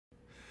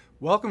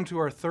Welcome to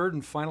our third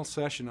and final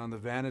session on the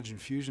Vantage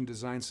and Fusion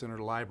Design Center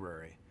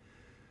Library.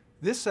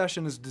 This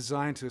session is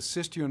designed to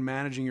assist you in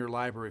managing your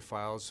library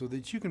files so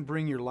that you can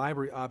bring your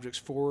library objects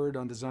forward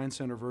on Design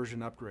Center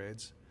version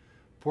upgrades,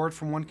 port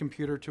from one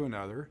computer to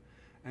another,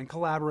 and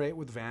collaborate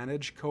with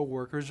Vantage,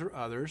 co-workers, or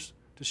others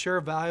to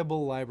share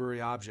valuable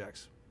library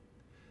objects.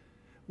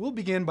 We'll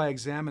begin by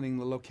examining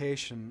the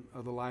location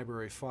of the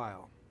library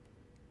file.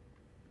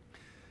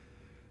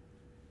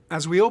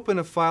 As we open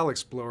a File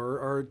Explorer,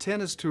 our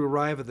intent is to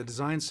arrive at the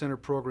Design Center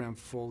Program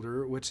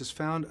folder, which is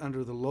found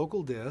under the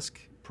local disk,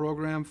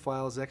 Program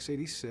Files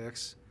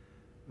x86,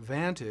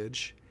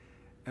 Vantage,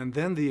 and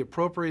then the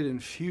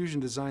appropriate Fusion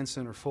Design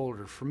Center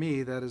folder. For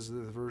me, that is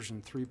the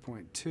version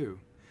 3.2.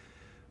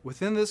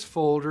 Within this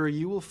folder,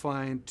 you will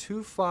find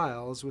two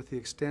files with the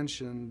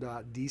extension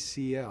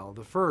 .dcl.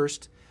 The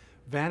first,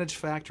 Vantage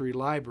Factory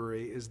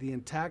Library, is the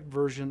intact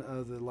version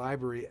of the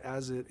library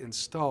as it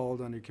installed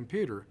on your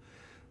computer.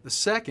 The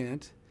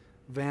second,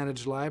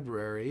 Vantage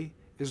Library,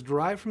 is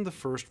derived from the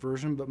first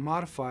version but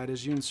modified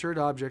as you insert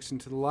objects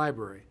into the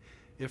library.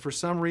 If for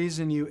some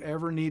reason you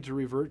ever need to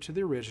revert to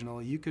the original,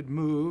 you could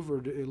move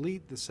or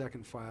delete the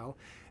second file,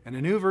 and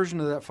a new version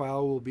of that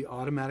file will be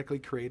automatically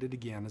created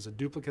again as a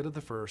duplicate of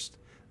the first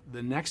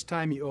the next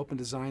time you open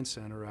Design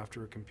Center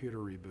after a computer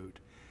reboot,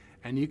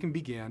 and you can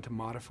begin to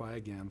modify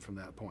again from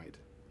that point.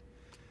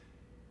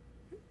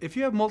 If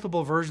you have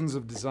multiple versions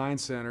of Design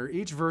Center,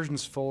 each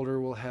version's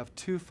folder will have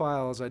two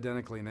files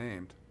identically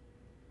named.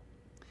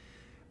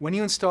 When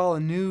you install a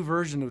new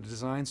version of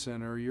Design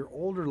Center, your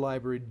older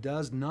library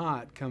does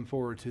not come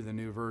forward to the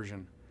new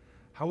version.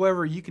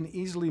 However, you can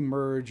easily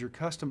merge your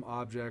custom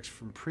objects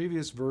from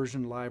previous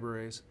version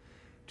libraries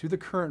to the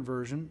current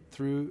version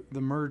through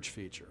the Merge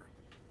feature.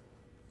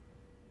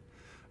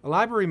 A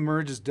library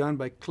merge is done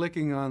by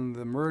clicking on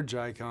the Merge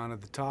icon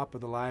at the top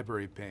of the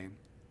library pane,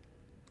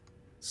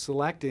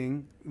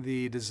 selecting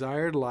the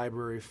desired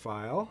library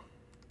file,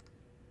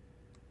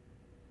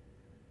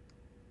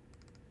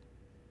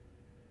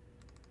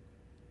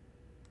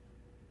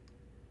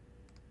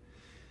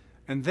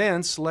 and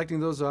then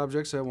selecting those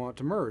objects I want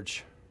to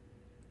merge.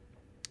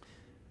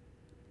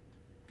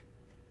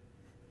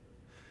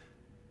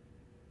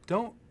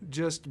 Don't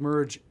just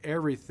merge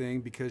everything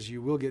because you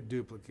will get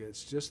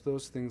duplicates, just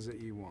those things that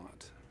you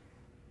want.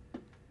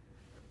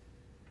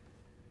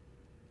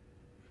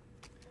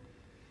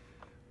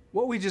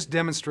 What we just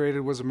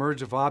demonstrated was a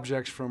merge of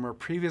objects from our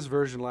previous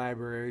version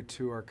library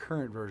to our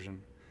current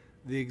version.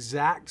 The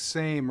exact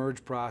same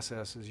merge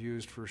process is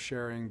used for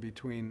sharing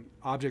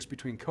objects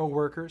between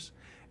co-workers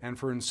and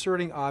for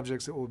inserting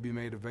objects that will be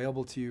made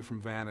available to you from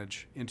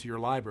Vantage into your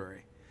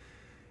library.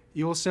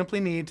 You will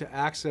simply need to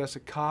access a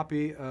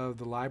copy of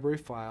the library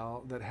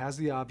file that has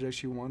the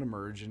objects you want to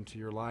merge into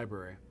your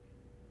library.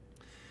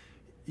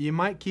 You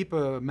might keep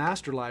a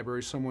master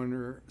library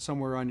somewhere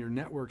on your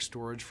network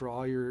storage for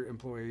all your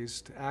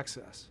employees to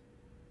access.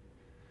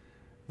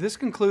 This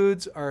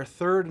concludes our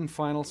third and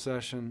final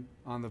session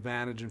on the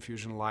Vantage and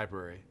Fusion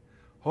Library.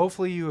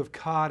 Hopefully you have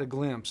caught a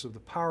glimpse of the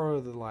power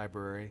of the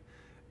library,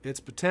 its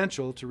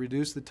potential to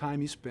reduce the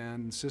time you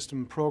spend in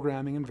system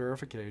programming and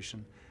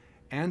verification,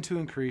 and to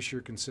increase your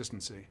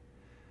consistency.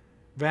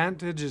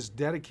 Vantage is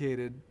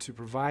dedicated to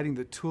providing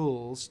the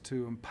tools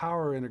to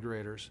empower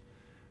integrators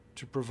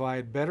to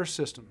provide better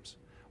systems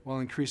while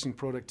increasing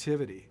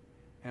productivity,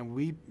 and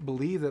we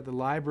believe that the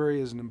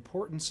library is an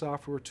important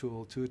software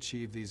tool to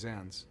achieve these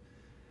ends.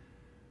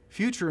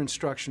 Future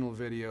instructional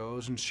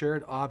videos and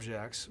shared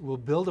objects will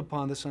build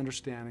upon this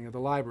understanding of the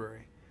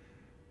library.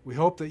 We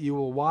hope that you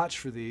will watch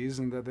for these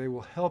and that they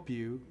will help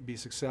you be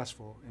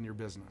successful in your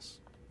business.